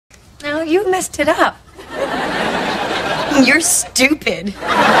Well, you messed it up. You're stupid.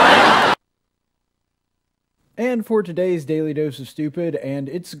 And for today's Daily Dose of Stupid, and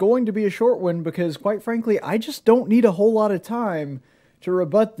it's going to be a short one because, quite frankly, I just don't need a whole lot of time to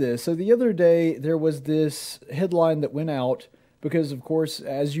rebut this. So the other day, there was this headline that went out because, of course,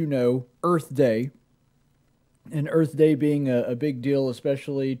 as you know, Earth Day, and Earth Day being a big deal,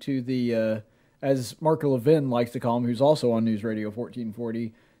 especially to the, as Mark Levin likes to call him, who's also on News Radio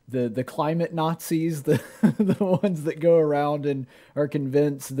 1440, the climate Nazis, the ones that go around and are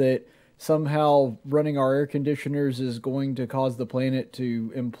convinced that somehow running our air conditioners is going to cause the planet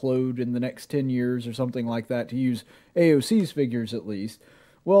to implode in the next 10 years or something like that, to use AOC's figures at least.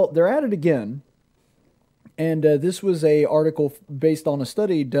 Well, they're at it again. And this was a article based on a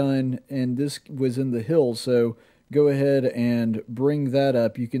study done, and this was in The Hill. So go ahead and bring that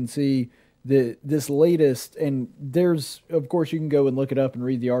up. You can see this latest, and there's, of course, you can go and look it up and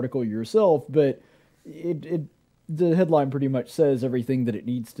read the article yourself, but the headline pretty much says everything that it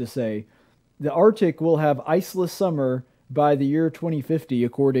needs to say. The Arctic will have iceless summer by the year 2050,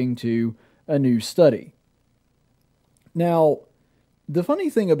 according to a new study. Now, the funny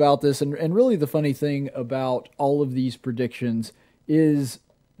thing about this, and really the funny thing about all of these predictions, is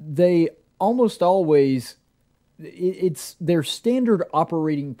they almost always, it's their standard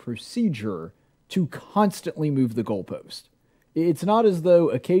operating procedure to constantly move the goalpost. It's not as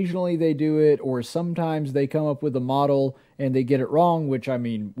though occasionally they do it, or sometimes they come up with a model and they get it wrong, which, I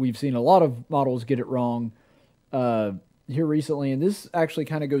mean, we've seen a lot of models get it wrong here recently, and this actually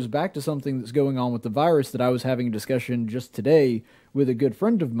kind of goes back to something that's going on with the virus that I was having a discussion just today with a good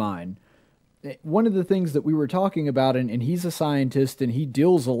friend of mine. One of the things that we were talking about, and he's a scientist and he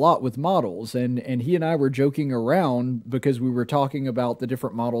deals a lot with models, and he and I were joking around because we were talking about the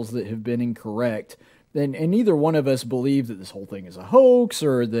different models that have been incorrect. And neither one of us believe that this whole thing is a hoax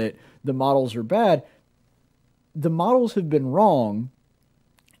or that the models are bad. The models have been wrong,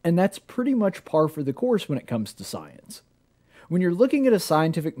 and that's pretty much par for the course when it comes to science. When you're looking at a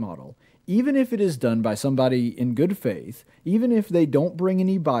scientific model, even if it is done by somebody in good faith, even if they don't bring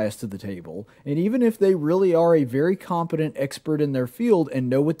any bias to the table, and even if they really are a very competent expert in their field and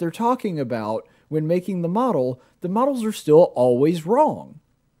know what they're talking about when making the models are still always wrong.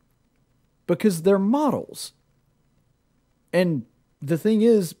 Because they're models. And the thing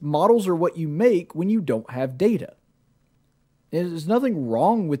is, models are what you make when you don't have data. There's nothing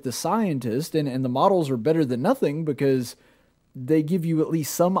wrong with the scientist, and the models are better than nothing because they give you at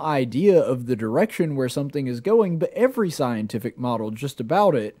least some idea of the direction where something is going, but every scientific model, just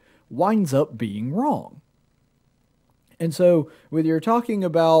about it, winds up being wrong. And so, whether you're talking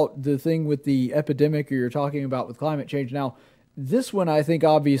about the thing with the epidemic or you're talking about with climate change, now, this one, I think,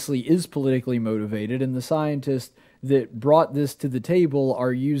 obviously is politically motivated, and the scientists that brought this to the table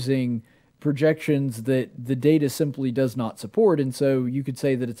are using projections that the data simply does not support, and so you could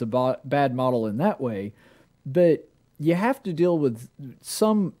say that it's a bad model in that way, but you have to deal with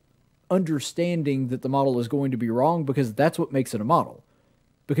some understanding that the model is going to be wrong, because that's what makes it a model.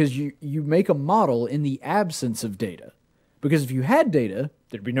 Because you make a model in the absence of data. Because if you had data,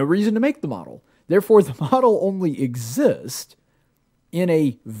 there'd be no reason to make the model. Therefore, the model only exists in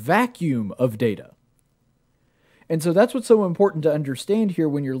a vacuum of data. And so that's what's so important to understand here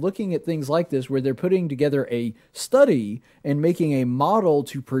when you're looking at things like this, where they're putting together a study and making a model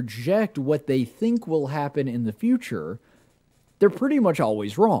to project what they think will happen in the future. They're pretty much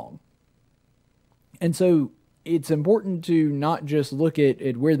always wrong. And so it's important to not just look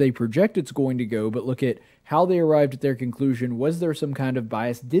at where they project it's going to go, but look at how they arrived at their conclusion. Was there some kind of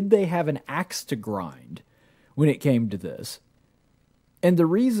bias? Did they have an axe to grind when it came to this? And the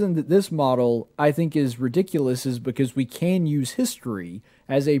reason that this model, I think, is ridiculous is because we can use history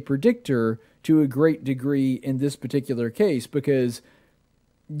as a predictor to a great degree in this particular case, because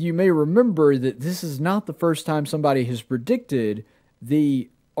you may remember that this is not the first time somebody has predicted the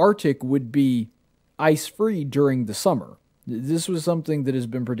Arctic would be ice-free during the summer. This was something that has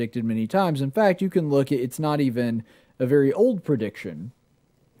been predicted many times. In fact, you can look at, it's not even a very old prediction.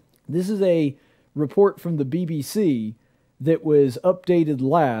 This is a report from the BBC that was updated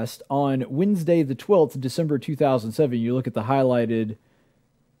last on Wednesday the 12th, December 2007. You look at the highlighted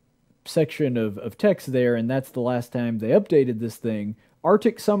section of text there, and that's the last time they updated this thing.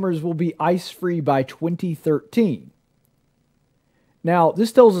 Arctic summers will be ice-free by 2013. Now,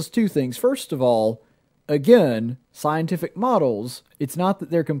 this tells us two things. First of all, again, scientific models, it's not that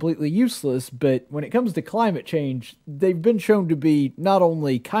they're completely useless, but when it comes to climate change, they've been shown to be not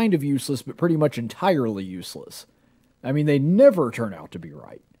only kind of useless, but pretty much entirely useless. I mean, they never turn out to be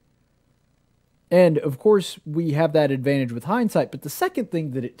right. And of course, we have that advantage with hindsight. But the second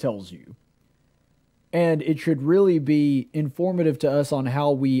thing that it tells you, and it should really be informative to us on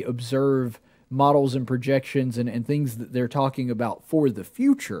how we observe models and projections and things that they're talking about for the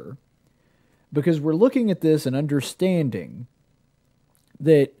future, because we're looking at this and understanding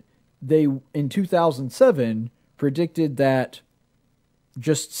that they, in 2007, predicted that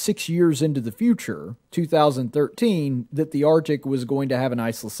just 6 years into the future, 2013, that the Arctic was going to have an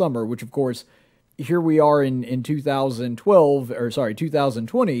iceless summer, which of course, here we are in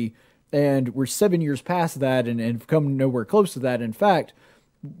 2020, and we're 7 years past that and have come nowhere close to that. In fact,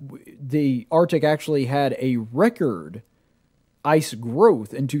 the Arctic actually had a record ice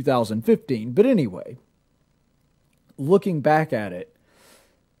growth in 2015. But anyway, looking back at it,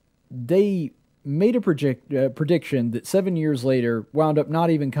 they made a prediction that 7 years later wound up not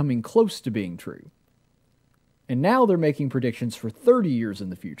even coming close to being true. And now they're making predictions for 30 years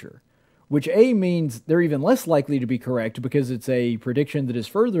in the future, which A, means they're even less likely to be correct because it's a prediction that is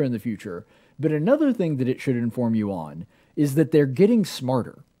further in the future. But another thing that it should inform you on is that they're getting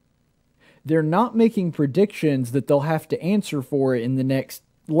smarter. They're not making predictions that they'll have to answer for in the next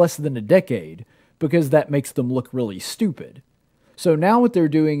less than a decade, because that makes them look really stupid. So now what they're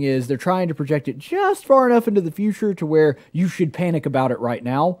doing is they're trying to project it just far enough into the future to where you should panic about it right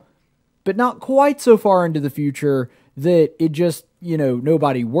now, but not quite so far into the future that it just,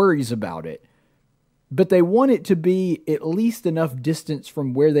 nobody worries about it. But they want it to be at least enough distance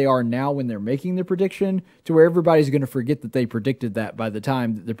from where they are now when they're making the prediction to where everybody's going to forget that they predicted that by the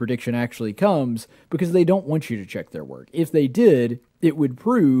time that the prediction actually comes, because they don't want you to check their work. If they did, it would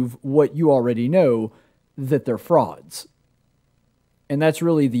prove what you already know, that they're frauds. And that's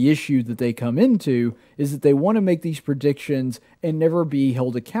really the issue that they come into, is that they want to make these predictions and never be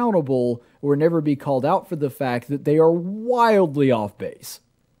held accountable or never be called out for the fact that they are wildly off base.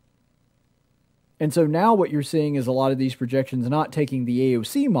 And so now what you're seeing is a lot of these projections not taking the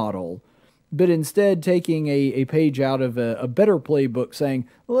AOC model, but instead taking a page out of a better playbook saying,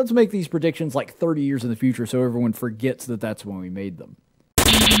 well, let's make these predictions like 30 years in the future so everyone forgets that that's when we made them.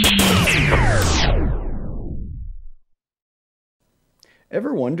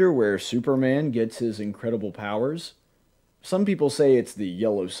 Ever wonder where Superman gets his incredible powers? Some people say it's the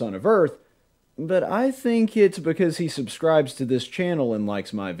yellow sun of Earth, but I think it's because he subscribes to this channel and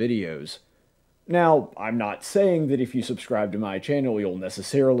likes my videos. Now, I'm not saying that if you subscribe to my channel you'll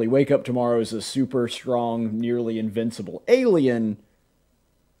necessarily wake up tomorrow as a super strong, nearly invincible alien,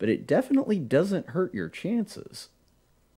 but it definitely doesn't hurt your chances.